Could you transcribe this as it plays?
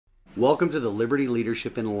Welcome to the Liberty,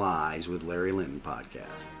 Leadership, and Lies with Larry Linton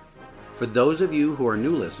podcast. For those of you who are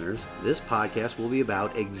new listeners, this podcast will be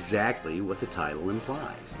about exactly what the title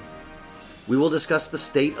implies. We will discuss the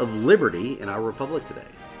state of liberty in our republic today,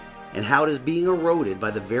 and how it is being eroded by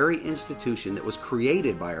the very institution that was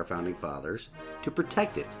created by our founding fathers to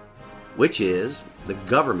protect it, which is the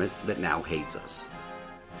government that now hates us.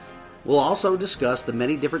 We'll also discuss the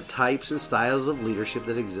many different types and styles of leadership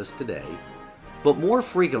that exist today, but more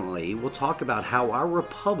frequently, we'll talk about how our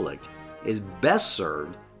republic is best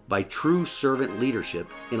served by true servant leadership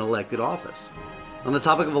in elected office. On the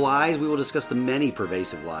topic of lies, we will discuss the many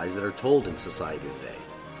pervasive lies that are told in society today,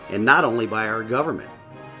 and not only by our government,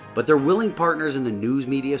 but their willing partners in the news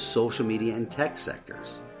media, social media, and tech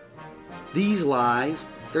sectors. These lies,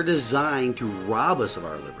 they're designed to rob us of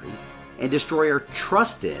our liberty and destroy our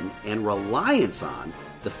trust in and reliance on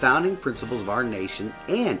the founding principles of our nation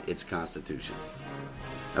and its Constitution.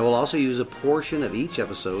 I will also use a portion of each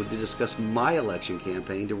episode to discuss my election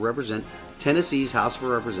campaign to represent Tennessee's House of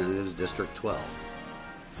Representatives District 12.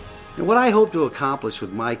 And what I hope to accomplish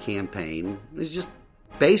with my campaign is just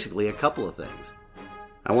basically a couple of things.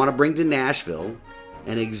 I want to bring to Nashville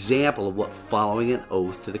an example of what following an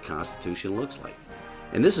oath to the Constitution looks like.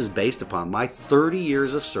 And this is based upon my 30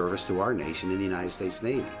 years of service to our nation in the United States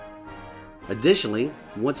Navy. Additionally,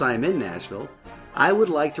 once I am in Nashville, I would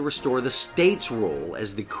like to restore the state's role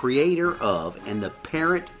as the creator of and the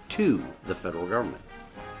parent to the federal government.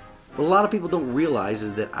 What a lot of people don't realize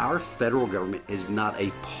is that our federal government is not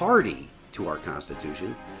a party to our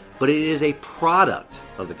Constitution, but it is a product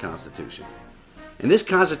of the Constitution. And this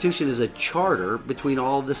Constitution is a charter between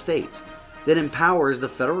all of the states that empowers the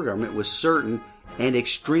federal government with certain and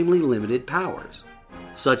extremely limited powers,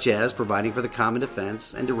 such as providing for the common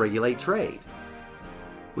defense and to regulate trade.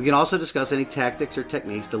 We can also discuss any tactics or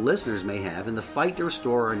techniques the listeners may have in the fight to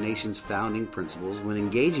restore our nation's founding principles when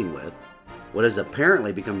engaging with what has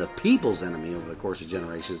apparently become the people's enemy over the course of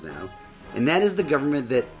generations now, and that is the government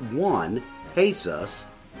that, 1, hates us,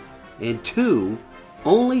 and 2,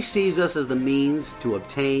 only sees us as the means to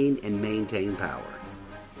obtain and maintain power.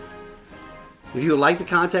 If you would like to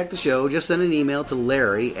contact the show, just send an email to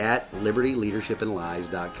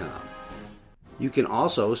larry@libertyleadershipandlies.com. You can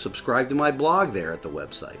also subscribe to my blog there at the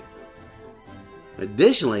website.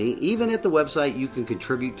 Additionally, even at the website, you can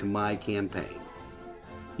contribute to my campaign.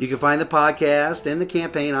 You can find the podcast and the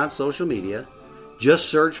campaign on social media. Just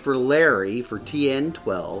search for Larry for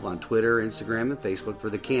TN12 on Twitter, Instagram, and Facebook for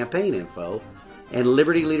the campaign info, and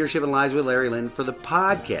Liberty, Leadership, and Lies with Larry Linton for the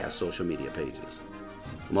podcast social media pages.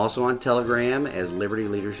 I'm also on Telegram as Liberty,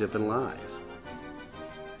 Leadership, and Lies.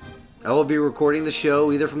 I will be recording the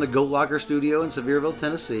show either from the Goat Locker studio in Sevierville,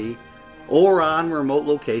 Tennessee, or on remote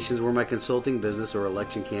locations where my consulting business or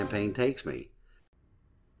election campaign takes me.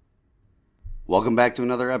 Welcome back to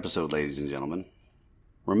another episode, ladies and gentlemen.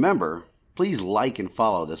 Remember, please like and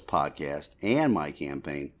follow this podcast and my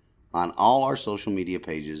campaign on all our social media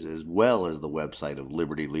pages as well as the website of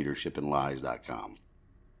libertyleadershipandlies.com.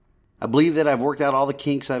 I believe that I've worked out all the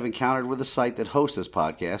kinks I've encountered with the site that hosts this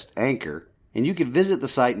podcast, Anchor, and you can visit the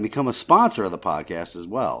site and become a sponsor of the podcast as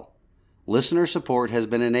well. Listener support has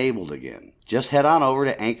been enabled again. Just head on over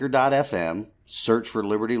to anchor.fm, search for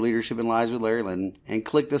Liberty, Leadership, and Lies with Larry Linton, and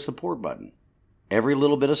click the support button. Every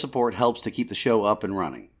little bit of support helps to keep the show up and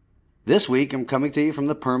running. This week, I'm coming to you from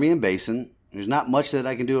the Permian Basin. There's not much that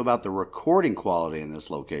I can do about the recording quality in this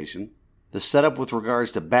location. The setup with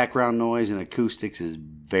regards to background noise and acoustics is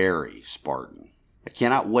very Spartan. I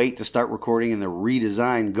cannot wait to start recording in the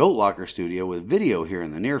redesigned Goat Locker studio with video here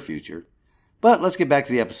in the near future. But let's get back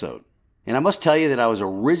to the episode. And I must tell you that I was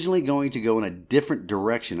originally going to go in a different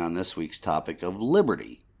direction on this week's topic of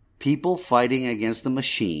liberty. People fighting against the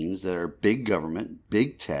machines that are big government,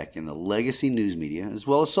 big tech, and the legacy news media, as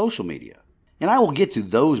well as social media. And I will get to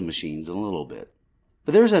those machines in a little bit.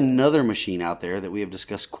 But there's another machine out there that we have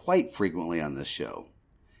discussed quite frequently on this show.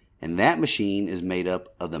 And that machine is made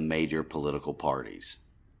up of the major political parties.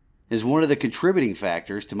 It is one of the contributing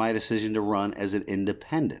factors to my decision to run as an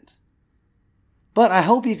independent. But I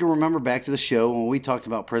hope you can remember back to the show when we talked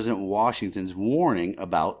about President Washington's warning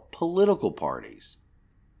about political parties.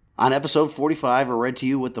 On episode 45, I read to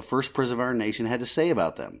you what the first president of our nation had to say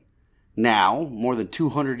about them. Now, more than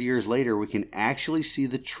 200 years later, we can actually see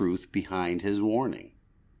the truth behind his warning.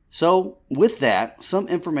 So, with that, some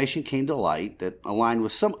information came to light that aligned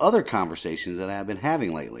with some other conversations that I have been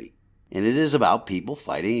having lately. And it is about people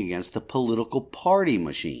fighting against the political party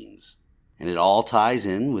machines. And it all ties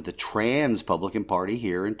in with the Trans-Publican Party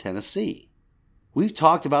here in Tennessee. We've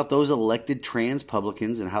talked about those elected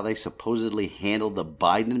trans-publicans and how they supposedly handled the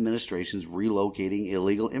Biden administration's relocating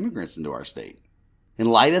illegal immigrants into our state. In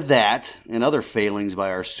light of that and other failings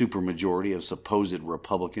by our supermajority of supposed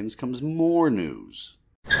Republicans comes more news.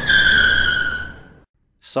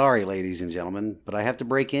 Sorry, ladies and gentlemen, but I have to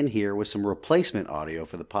break in here with some replacement audio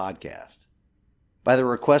for the podcast. By the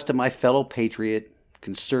request of my fellow patriot,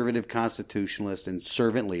 conservative constitutionalist, and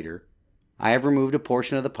servant leader, I have removed a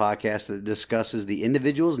portion of the podcast that discusses the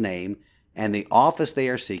individual's name and the office they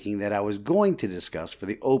are seeking that I was going to discuss for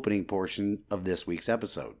the opening portion of this week's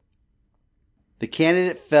episode. The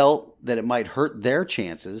candidate felt that it might hurt their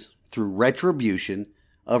chances, through retribution,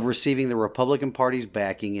 of receiving the Republican Party's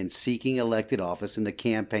backing in seeking elected office in the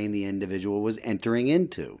campaign the individual was entering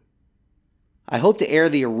into. I hope to air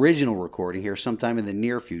the original recording here sometime in the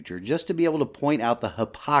near future just to be able to point out the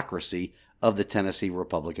hypocrisy of the Tennessee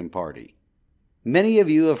Republican Party. Many of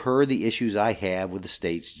you have heard the issues I have with the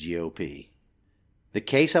state's GOP. The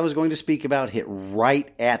case I was going to speak about hit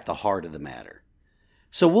right at the heart of the matter.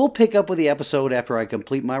 So we'll pick up with the episode after I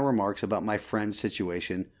complete my remarks about my friend's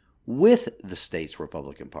situation with the state's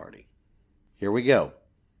Republican Party. Here we go.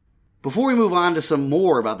 Before we move on to some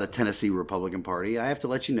more about the Tennessee Republican Party, I have to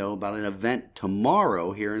let you know about an event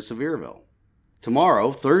tomorrow here in Sevierville.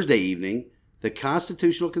 Tomorrow, Thursday evening, the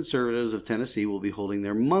Constitutional Conservatives of Tennessee will be holding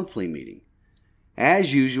their monthly meeting.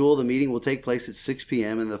 As usual, the meeting will take place at 6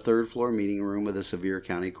 p.m. in the third floor meeting room of the Sevier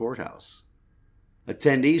County Courthouse.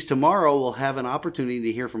 Attendees tomorrow will have an opportunity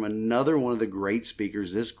to hear from another one of the great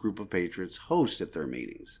speakers this group of patriots hosts at their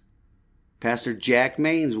meetings. Pastor Jack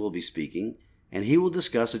Maines will be speaking, and he will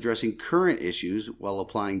discuss addressing current issues while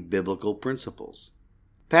applying biblical principles.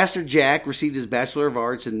 Pastor Jack received his Bachelor of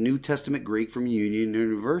Arts in New Testament Greek from Union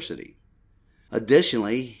University.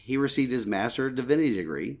 Additionally, he received his Master of Divinity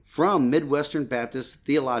degree from Midwestern Baptist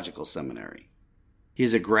Theological Seminary. He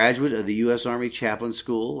is a graduate of the U.S. Army Chaplain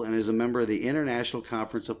School and is a member of the International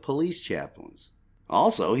Conference of Police Chaplains.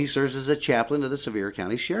 Also, he serves as a chaplain of the Sevier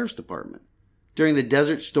County Sheriff's Department. During the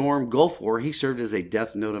Desert Storm Gulf War, he served as a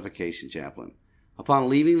death notification chaplain. Upon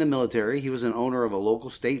leaving the military, he was an owner of a local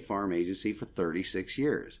state farm agency for 36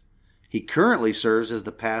 years. He currently serves as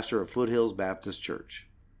the pastor of Foothills Baptist Church.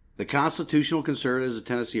 The Constitutional Conservatives of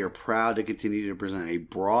Tennessee are proud to continue to present a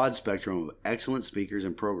broad spectrum of excellent speakers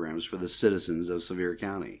and programs for the citizens of Sevier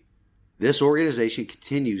County. This organization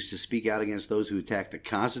continues to speak out against those who attack the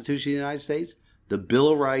Constitution of the United States, the Bill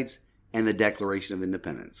of Rights, and the Declaration of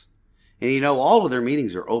Independence. And all of their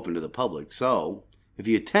meetings are open to the public, so if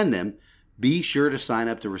you attend them, be sure to sign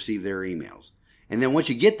up to receive their emails. And then once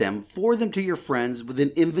you get them, forward them to your friends with an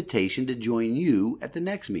invitation to join you at the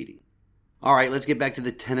next meeting. All right, let's get back to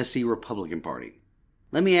the Tennessee Republican Party.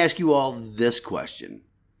 Let me ask you all this question.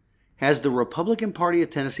 Has the Republican Party of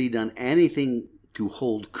Tennessee done anything to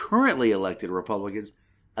hold currently elected Republicans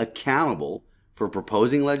accountable for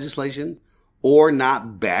proposing legislation or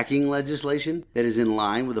not backing legislation that is in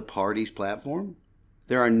line with the party's platform?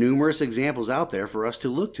 There are numerous examples out there for us to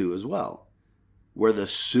look to as well, where the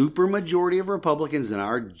supermajority of Republicans in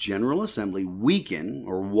our General Assembly weaken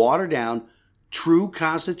or water down true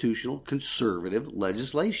constitutional conservative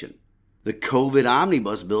legislation. The COVID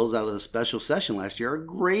omnibus bills out of the special session last year are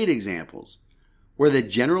great examples where the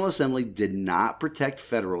General Assembly did not protect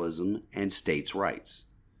federalism and states' rights,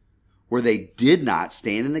 where they did not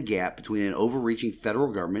stand in the gap between an overreaching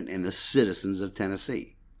federal government and the citizens of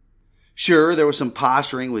Tennessee. Sure, there was some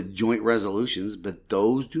posturing with joint resolutions, but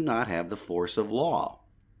those do not have the force of law.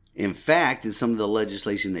 In fact, in some of the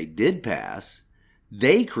legislation they did pass,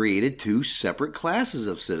 they created two separate classes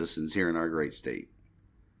of citizens here in our great state.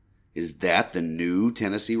 Is that the new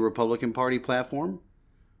Tennessee Republican Party platform?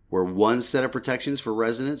 Where one set of protections for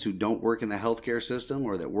residents who don't work in the healthcare system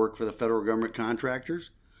or that work for the federal government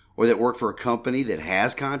contractors or that work for a company that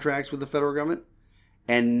has contracts with the federal government,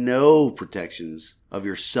 and no protections of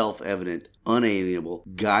your self-evident, unalienable,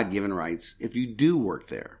 God-given rights if you do work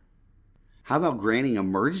there. How about granting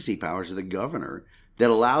emergency powers to the governor that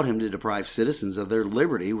allowed him to deprive citizens of their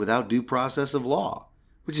liberty without due process of law,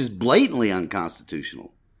 which is blatantly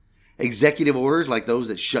unconstitutional? Executive orders like those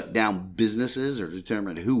that shut down businesses or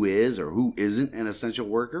determine who is or who isn't an essential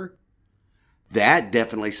worker? That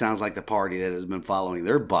definitely sounds like the party that has been following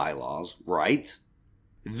their bylaws, right?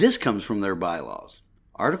 This comes from their bylaws.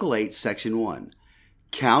 Article 8, Section 1.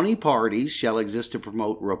 County parties shall exist to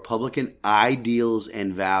promote Republican ideals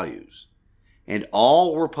and values, and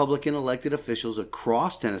all Republican elected officials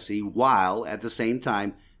across Tennessee while, at the same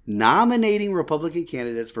time, nominating Republican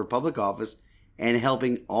candidates for public office and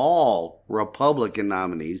helping all Republican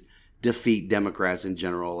nominees defeat Democrats in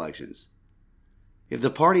general elections. If the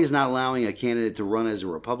party is not allowing a candidate to run as a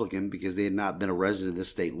Republican because they had not been a resident of this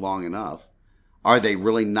state long enough, are they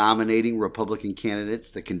really nominating Republican candidates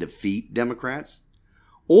that can defeat Democrats?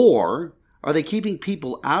 Or are they keeping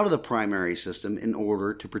people out of the primary system in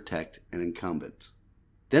order to protect an incumbent?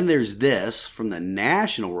 Then there's this from the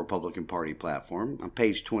National Republican Party platform on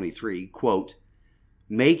page 23, quote,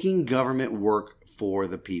 "Making government work for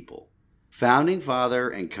the people. Founding father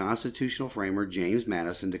and constitutional framer James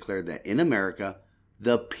Madison declared that in America,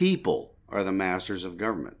 the people are the masters of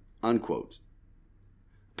government," unquote.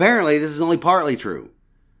 Apparently, this is only partly true.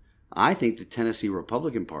 I think the Tennessee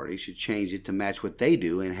Republican Party should change it to match what they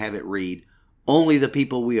do and have it read, "Only the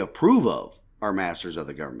people we approve of are masters of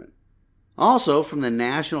the government." Also, from the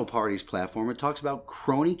National Party's platform, it talks about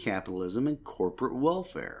crony capitalism and corporate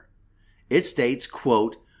welfare. It states,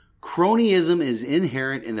 quote, "Cronyism is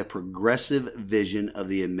inherent in the progressive vision of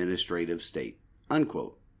the administrative state,"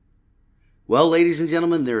 unquote. Well, ladies and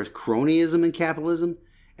gentlemen, there is cronyism in capitalism,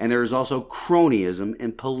 and there is also cronyism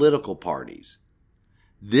in political parties.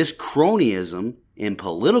 This cronyism in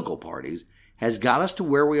political parties has got us to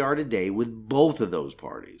where we are today with both of those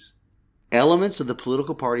parties. Elements of the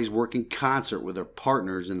political parties work in concert with their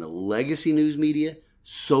partners in the legacy news media,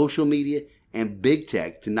 social media, and big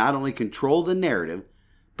tech to not only control the narrative,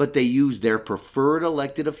 but they use their preferred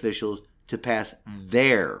elected officials to pass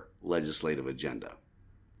their legislative agenda,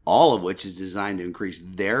 all of which is designed to increase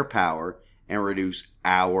their power and reduce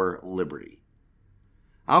our liberty.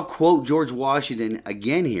 I'll quote George Washington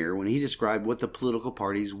again here when he described what the political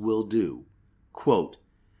parties will do. Quote,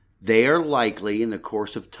 "They are likely, in the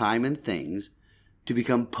course of time and things, to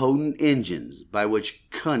become potent engines by which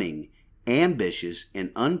cunning, ambitious,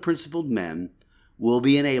 and unprincipled men will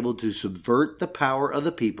be enabled to subvert the power of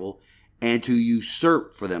the people and to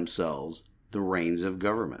usurp for themselves the reins of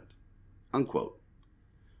government," unquote.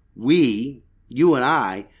 We, you and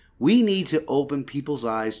I, we need to open people's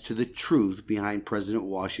eyes to the truth behind President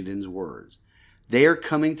Washington's words. They are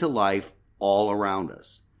coming to life all around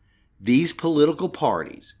us. These political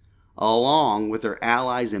parties, along with their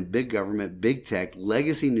allies in big government, big tech,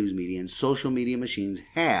 legacy news media, and social media machines,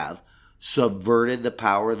 have subverted the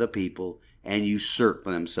power of the people and usurped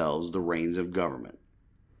for themselves the reins of government.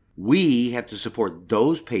 We have to support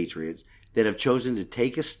those patriots that have chosen to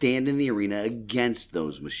take a stand in the arena against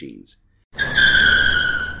those machines.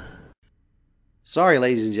 Sorry,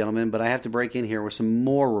 ladies and gentlemen, but I have to break in here with some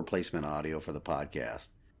more replacement audio for the podcast.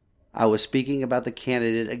 I was speaking about the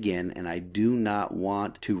candidate again, and I do not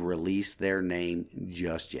want to release their name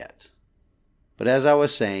just yet. But as I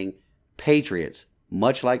was saying, patriots,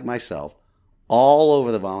 much like myself, all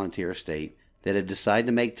over the volunteer state that have decided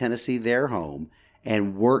to make Tennessee their home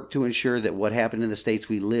and work to ensure that what happened in the states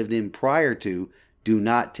we lived in prior to do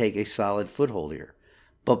not take a solid foothold here.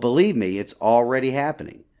 But believe me, it's already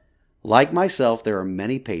happening. Like myself, there are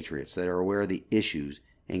many patriots that are aware of the issues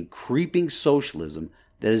and creeping socialism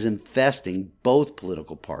that is infesting both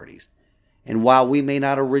political parties. And while we may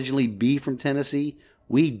not originally be from Tennessee,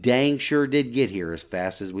 we dang sure did get here as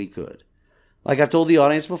fast as we could. Like I've told the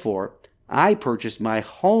audience before, I purchased my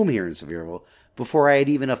home here in Sevierville before I had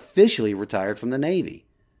even officially retired from the Navy.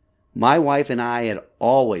 My wife and I had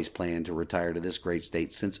always planned to retire to this great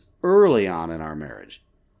state since early on in our marriage.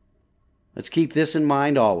 Let's keep this in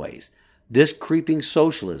mind always. This creeping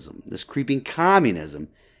socialism, this creeping communism,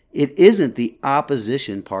 it isn't the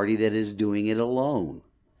opposition party that is doing it alone.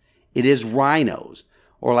 It is rhinos,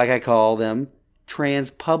 or like I call them,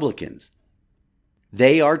 transpublicans.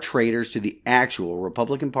 They are traitors to the actual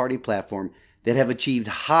Republican Party platform that have achieved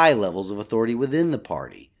high levels of authority within the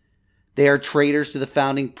party. They are traitors to the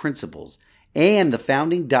founding principles and the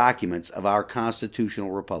founding documents of our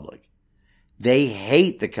constitutional republic. They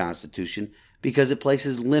hate the Constitution because it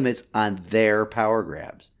places limits on their power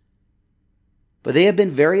grabs. But they have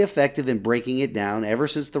been very effective in breaking it down ever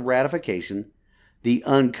since the ratification, the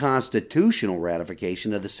unconstitutional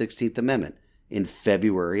ratification of the 16th Amendment in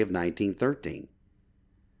February of 1913.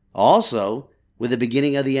 Also, with the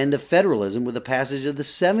beginning of the end of federalism with the passage of the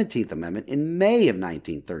 17th Amendment in May of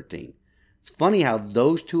 1913. It's funny how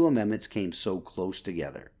those two amendments came so close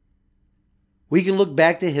together. We can look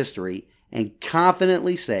back to history and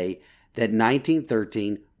confidently say that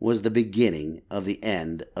 1913 was the beginning of the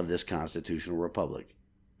end of this constitutional republic,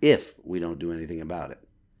 if we don't do anything about it.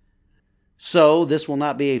 So, this will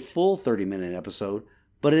not be a full 30-minute episode,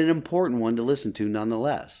 but an important one to listen to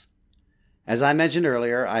nonetheless. As I mentioned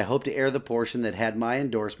earlier, I hope to air the portion that had my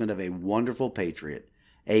endorsement of a wonderful patriot,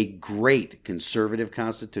 a great conservative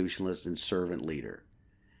constitutionalist and servant leader.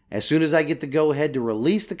 As soon as I get the go-ahead to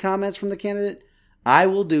release the comments from the candidate, I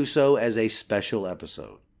will do so as a special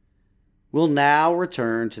episode. We'll now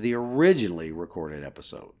return to the originally recorded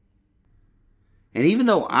episode. And even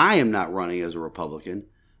though I am not running as a Republican,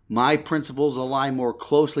 my principles align more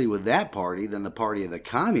closely with that party than the party of the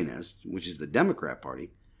communists, which is the Democrat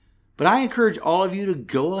Party. But I encourage all of you to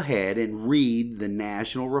go ahead and read the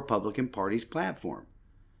National Republican Party's platform.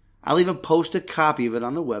 I'll even post a copy of it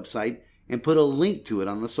on the website and put a link to it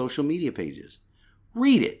on the social media pages.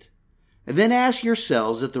 Read it, and then ask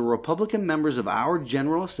yourselves if the Republican members of our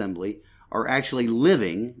General Assembly are actually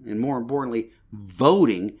living, and more importantly,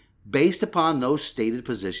 voting based upon those stated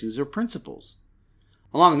positions or principles.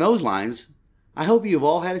 Along those lines, I hope you've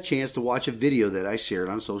all had a chance to watch a video that I shared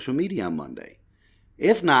on social media on Monday.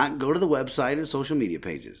 If not, go to the website and social media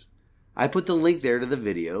pages. I put the link there to the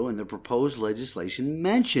video and the proposed legislation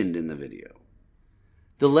mentioned in the video.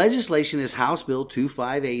 The legislation is House Bill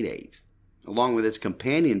 2588, along with its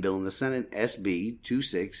companion bill in the Senate, SB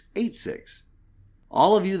 2686.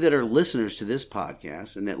 All of you that are listeners to this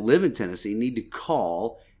podcast and that live in Tennessee need to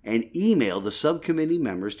call and email the subcommittee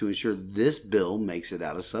members to ensure this bill makes it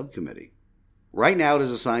out of subcommittee. Right now it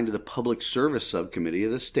is assigned to the Public Service Subcommittee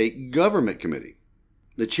of the State Government Committee.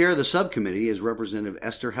 The chair of the subcommittee is Representative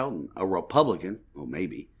Esther Helton, a Republican, well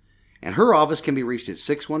maybe, and her office can be reached at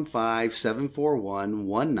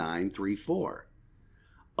 615-741-1934.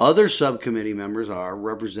 Other subcommittee members are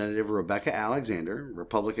Representative Rebecca Alexander,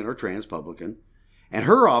 Republican or Transpublican, and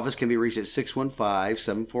her office can be reached at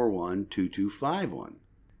 615-741-2251.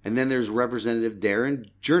 And then there's Representative Darren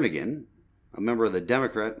Jernigan, a member of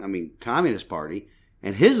the Communist Party,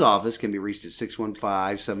 and his office can be reached at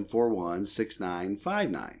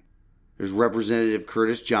 615-741-6959. There's Representative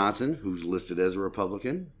Curtis Johnson, who's listed as a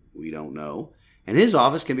Republican. We don't know. And his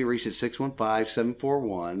office can be reached at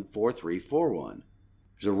 615-741-4341.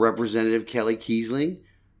 There's a Representative Kelly Kiesling,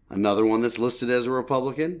 another one that's listed as a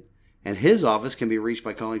Republican. And his office can be reached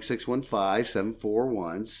by calling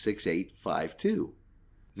 615-741-6852.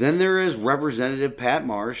 Then there is Representative Pat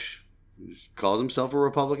Marsh, who calls himself a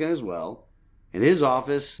Republican as well. And his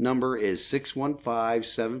office number is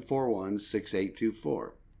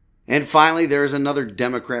 615-741-6824. And finally, there is another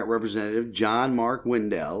Democrat representative, John Mark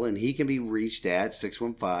Wendell, and he can be reached at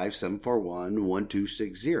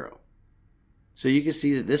 615-741-1260. So you can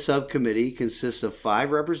see that this subcommittee consists of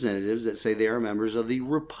 5 representatives that say they are members of the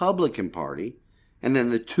Republican Party, and then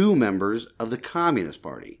the 2 members of the Communist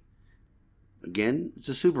Party. Again, it's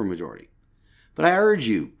a supermajority. But I urge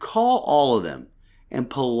you, call all of them and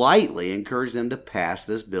politely encourage them to pass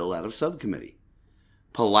this bill out of subcommittee.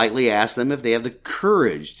 Politely ask them if they have the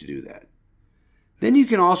courage to do that. Then you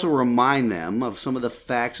can also remind them of some of the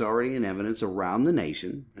facts already in evidence around the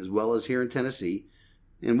nation, as well as here in Tennessee,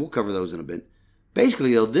 and we'll cover those in a bit.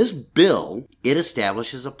 Basically, though, this bill, it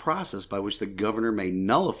establishes a process by which the governor may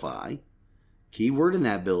nullify, key word in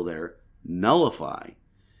that bill there, nullify.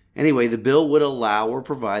 Anyway, the bill would allow or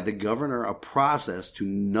provide the governor a process to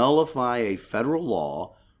nullify a federal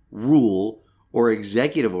law, rule, or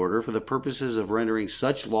executive order for the purposes of rendering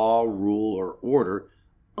such law, rule, or order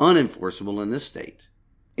unenforceable in this state.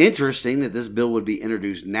 Interesting that this bill would be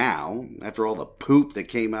introduced now, after all the poop that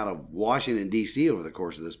came out of Washington, D.C. over the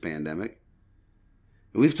course of this pandemic.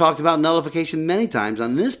 We've talked about nullification many times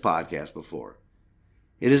on this podcast before.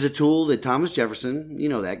 It is a tool that Thomas Jefferson, you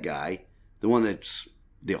know that guy, the one that's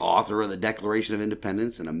the author of the Declaration of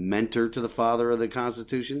Independence and a mentor to the father of the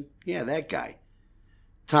Constitution, yeah, that guy.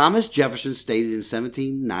 Thomas Jefferson stated in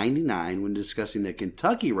 1799 when discussing the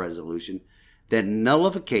Kentucky Resolution that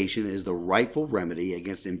nullification is the rightful remedy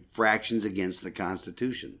against infractions against the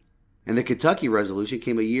Constitution. And the Kentucky Resolution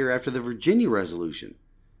came a year after the Virginia Resolution.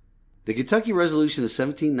 The Kentucky Resolution of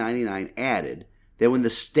 1799 added that when the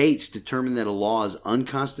states determine that a law is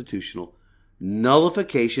unconstitutional,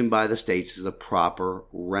 nullification by the states is the proper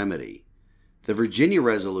remedy. The Virginia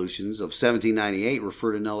Resolutions of 1798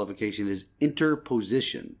 refer to nullification as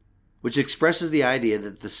interposition, which expresses the idea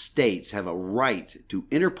that the states have a right to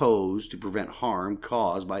interpose to prevent harm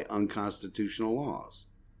caused by unconstitutional laws.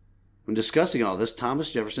 When discussing all this,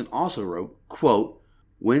 Thomas Jefferson also wrote, quote,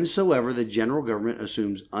 "Whensoever the general government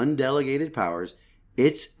assumes undelegated powers,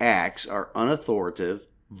 its acts are unauthoritative,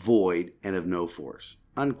 void, and of no force."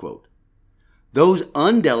 Unquote. Those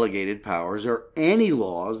undelegated powers are any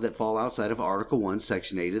laws that fall outside of Article 1,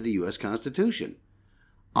 Section 8 of the U.S. Constitution.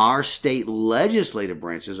 Our state legislative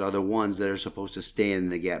branches are the ones that are supposed to stand in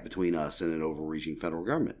the gap between us and an overreaching federal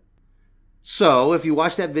government. So, if you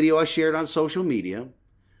watched that video I shared on social media,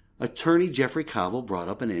 Attorney Jeffrey Cobble brought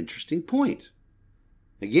up an interesting point.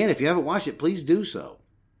 Again, if you haven't watched it, please do so.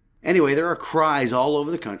 Anyway, there are cries all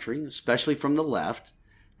over the country, especially from the left,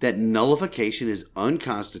 that nullification is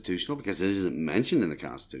unconstitutional because it isn't mentioned in the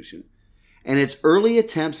Constitution, and its early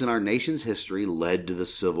attempts in our nation's history led to the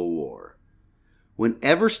Civil War.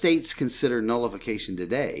 Whenever states consider nullification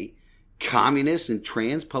today, communists and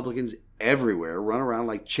trans-publicans everywhere run around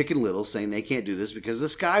like Chicken Little saying they can't do this because the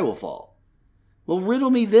sky will fall. Well, riddle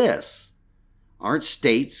me this. Aren't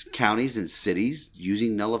states, counties, and cities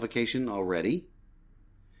using nullification already?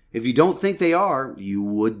 If you don't think they are, you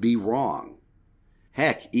would be wrong.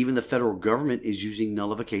 Heck, even the federal government is using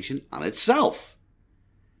nullification on itself.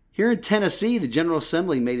 Here in Tennessee, the General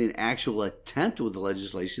Assembly made an actual attempt with the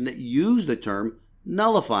legislation that used the term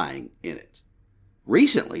nullifying in it.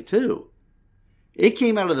 Recently, too. It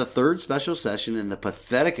came out of the third special session in the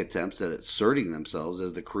pathetic attempts at asserting themselves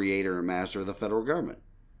as the creator and master of the federal government.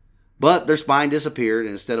 But their spine disappeared,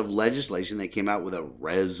 and instead of legislation, they came out with a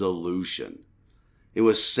resolution. It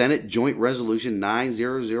was Senate Joint Resolution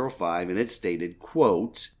 9005, and it stated,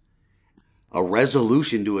 quote, a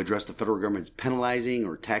resolution to address the federal government's penalizing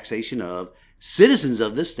or taxation of citizens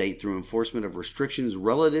of this state through enforcement of restrictions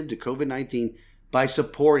relative to COVID-19 by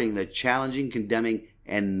supporting the challenging, condemning,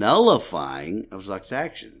 and nullifying of such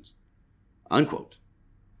actions. Unquote.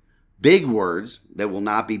 Big words that will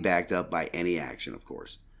not be backed up by any action, of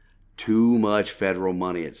course. Too much federal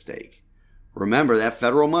money at stake. Remember that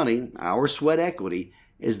federal money, our sweat equity,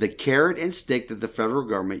 is the carrot and stick that the federal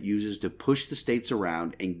government uses to push the states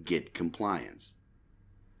around and get compliance.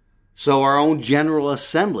 So our own General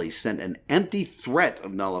Assembly sent an empty threat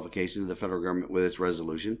of nullification to the federal government with its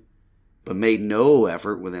resolution, but made no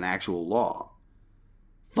effort with an actual law.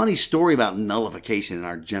 Funny story about nullification in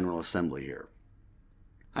our General Assembly here.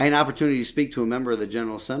 I had an opportunity to speak to a member of the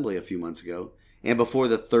General Assembly a few months ago, and before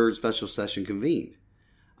the third special session convened.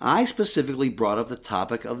 I specifically brought up the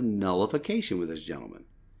topic of nullification with this gentleman.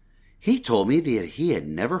 He told me that he had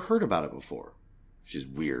never heard about it before, which is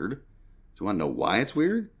weird. Do you want to know why it's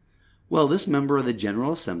weird? Well, this member of the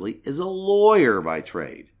General Assembly is a lawyer by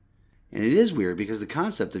trade. And it is weird because the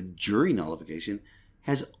concept of jury nullification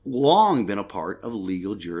has long been a part of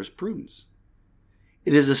legal jurisprudence.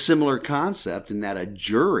 It is a similar concept in that a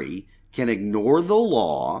jury can ignore the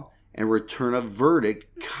law and return a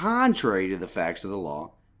verdict contrary to the facts of the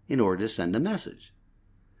law in order to send a message.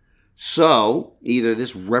 So, either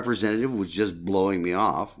this representative was just blowing me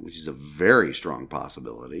off, which is a very strong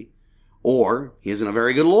possibility, or he isn't a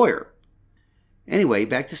very good lawyer. Anyway,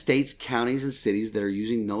 back to states, counties, and cities that are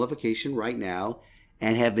using nullification right now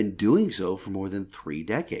and have been doing so for more than 3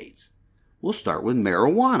 decades. We'll start with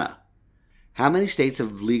marijuana. How many states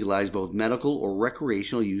have legalized both medical or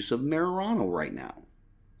recreational use of marijuana right now?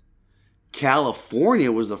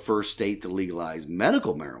 California was the first state to legalize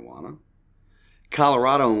medical marijuana.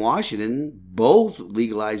 Colorado and Washington both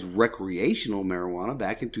legalized recreational marijuana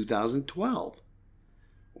back in 2012.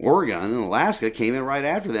 Oregon and Alaska came in right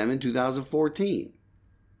after them in 2014.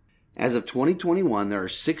 As of 2021, there are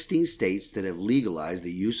 16 states that have legalized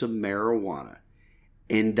the use of marijuana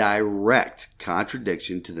in direct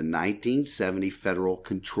contradiction to the 1970 Federal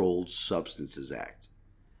Controlled Substances Act.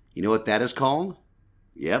 You know what that is called?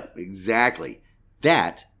 Yep, exactly.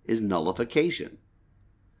 That is nullification.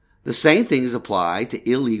 The same things apply to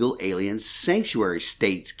illegal alien sanctuary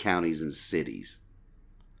states, counties, and cities.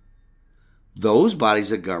 Those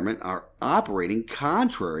bodies of government are operating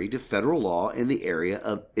contrary to federal law in the area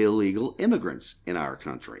of illegal immigrants in our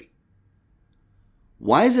country.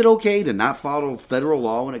 Why is it okay to not follow federal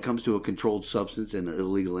law when it comes to a controlled substance and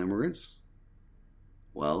illegal immigrants?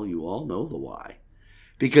 Well, you all know the why.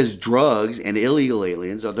 Because drugs and illegal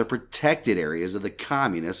aliens are the protected areas of the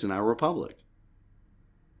communists in our republic.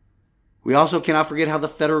 We also cannot forget how the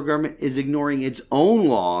federal government is ignoring its own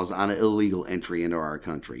laws on illegal entry into our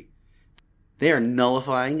country. They are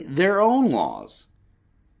nullifying their own laws.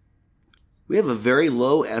 We have a very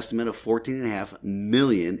low estimate of 14.5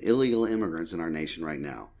 million illegal immigrants in our nation right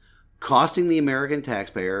now, costing the American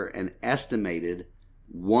taxpayer an estimated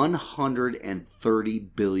 $130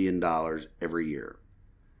 billion every year.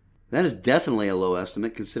 That is definitely a low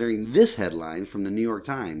estimate considering this headline from the New York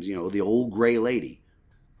Times, the old gray lady.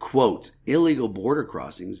 Quote, illegal border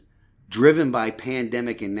crossings driven by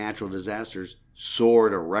pandemic and natural disasters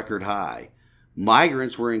soared a record high.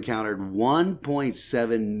 Migrants were encountered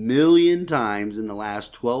 1.7 million times in the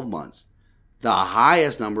last 12 months, the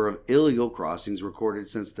highest number of illegal crossings recorded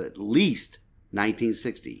since at least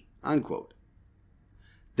 1960, unquote.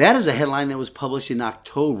 That is a headline that was published in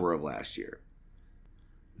October of last year.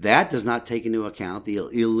 That does not take into account the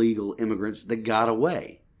illegal immigrants that got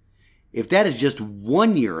away. If that is just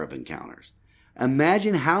 1 year of encounters,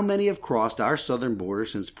 imagine how many have crossed our southern border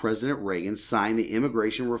since President Reagan signed the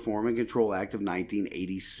Immigration Reform and Control Act of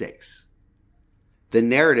 1986. The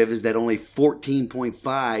narrative is that only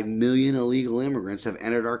 14.5 million illegal immigrants have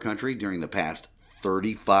entered our country during the past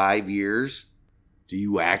 35 years. Do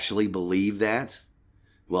you actually believe that?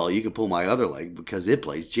 Well, you can pull my other leg because it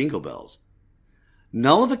plays jingle bells.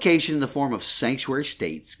 Nullification in the form of sanctuary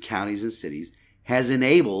states, counties, and cities has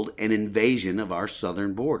enabled an invasion of our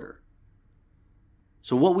southern border.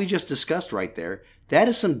 So what we just discussed right there, that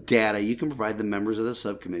is some data you can provide the members of the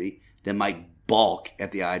subcommittee that might balk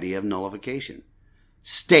at the idea of nullification.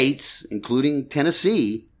 States, including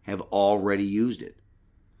Tennessee, have already used it.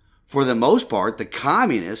 For the most part, the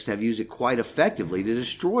communists have used it quite effectively to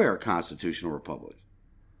destroy our constitutional republic.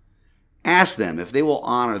 Ask them if they will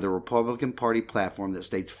honor the Republican Party platform that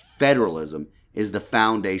states federalism is the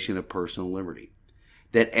foundation of personal liberty,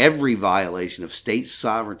 that every violation of state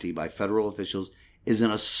sovereignty by federal officials is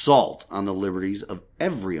an assault on the liberties of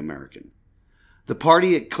every American. The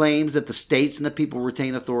party that claims that the states and the people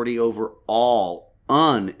retain authority over all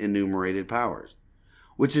unenumerated powers,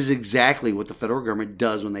 which is exactly what the federal government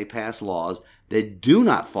does when they pass laws that do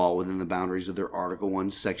not fall within the boundaries of their Article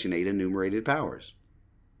 1, Section 8 enumerated powers.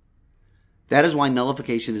 That is why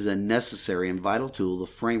nullification is a necessary and vital tool the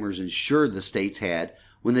framers ensured the states had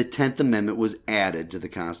when the 10th Amendment was added to the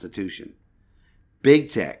Constitution. Big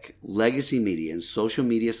tech, legacy media, and social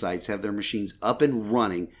media sites have their machines up and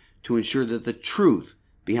running to ensure that the truth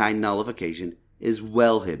behind nullification is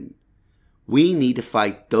well hidden. We need to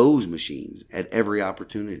fight those machines at every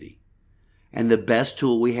opportunity. And the best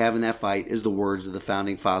tool we have in that fight is the words of the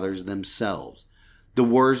Founding Fathers themselves, the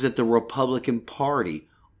words that the Republican Party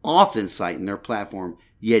often cite in their platform,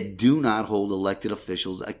 yet do not hold elected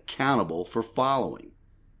officials accountable for following.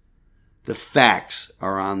 The facts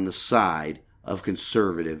are on the side of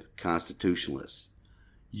conservative constitutionalists.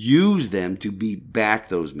 Use them to beat back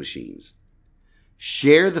those machines.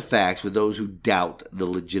 Share the facts with those who doubt the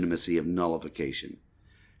legitimacy of nullification.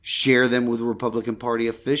 Share them with Republican Party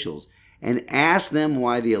officials and ask them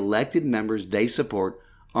why the elected members they support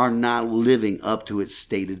are not living up to its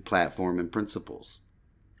stated platform and principles.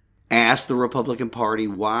 Ask the Republican Party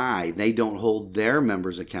why they don't hold their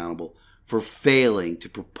members accountable for failing to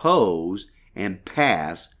propose and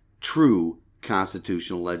pass true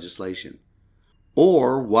constitutional legislation,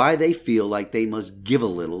 or why they feel like they must give a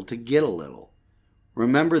little to get a little.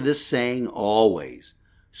 Remember this saying always: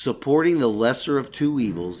 supporting the lesser of two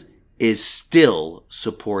evils is still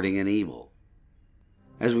supporting an evil.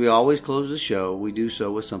 As we always close the show, we do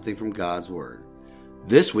so with something from God's Word.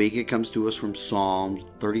 This week it comes to us from Psalm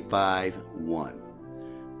 35:1.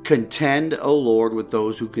 Contend, O Lord, with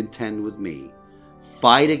those who contend with me.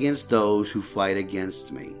 Fight against those who fight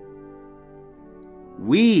against me.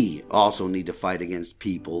 We also need to fight against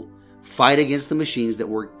people, fight against the machines that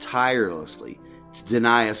work tirelessly to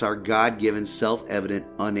deny us our God-given, self-evident,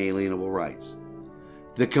 unalienable rights.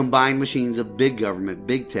 The combined machines of big government,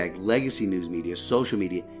 big tech, legacy news media, social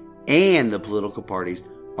media, and the political parties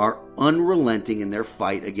are unrelenting in their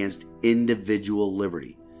fight against individual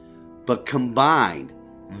liberty. But combined,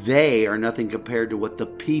 they are nothing compared to what the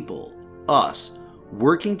people, us,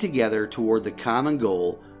 working together toward the common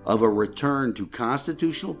goal of a return to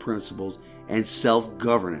constitutional principles and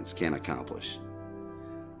self-governance can accomplish.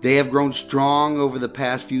 They have grown strong over the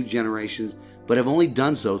past few generations, but have only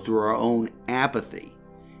done so through our own apathy.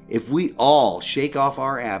 If we all shake off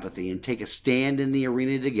our apathy and take a stand in the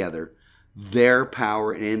arena together, their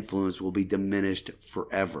power and influence will be diminished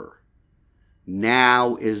forever.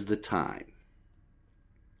 Now is the time.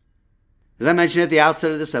 As I mentioned at the outset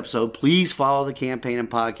of this episode, please follow the campaign and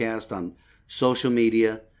podcast on social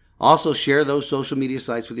media. Also share those social media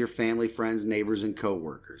sites with your family, friends, neighbors, and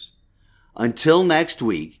co-workers. Until next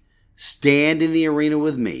week, stand in the arena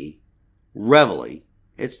with me. Reveille,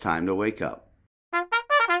 it's time to wake up.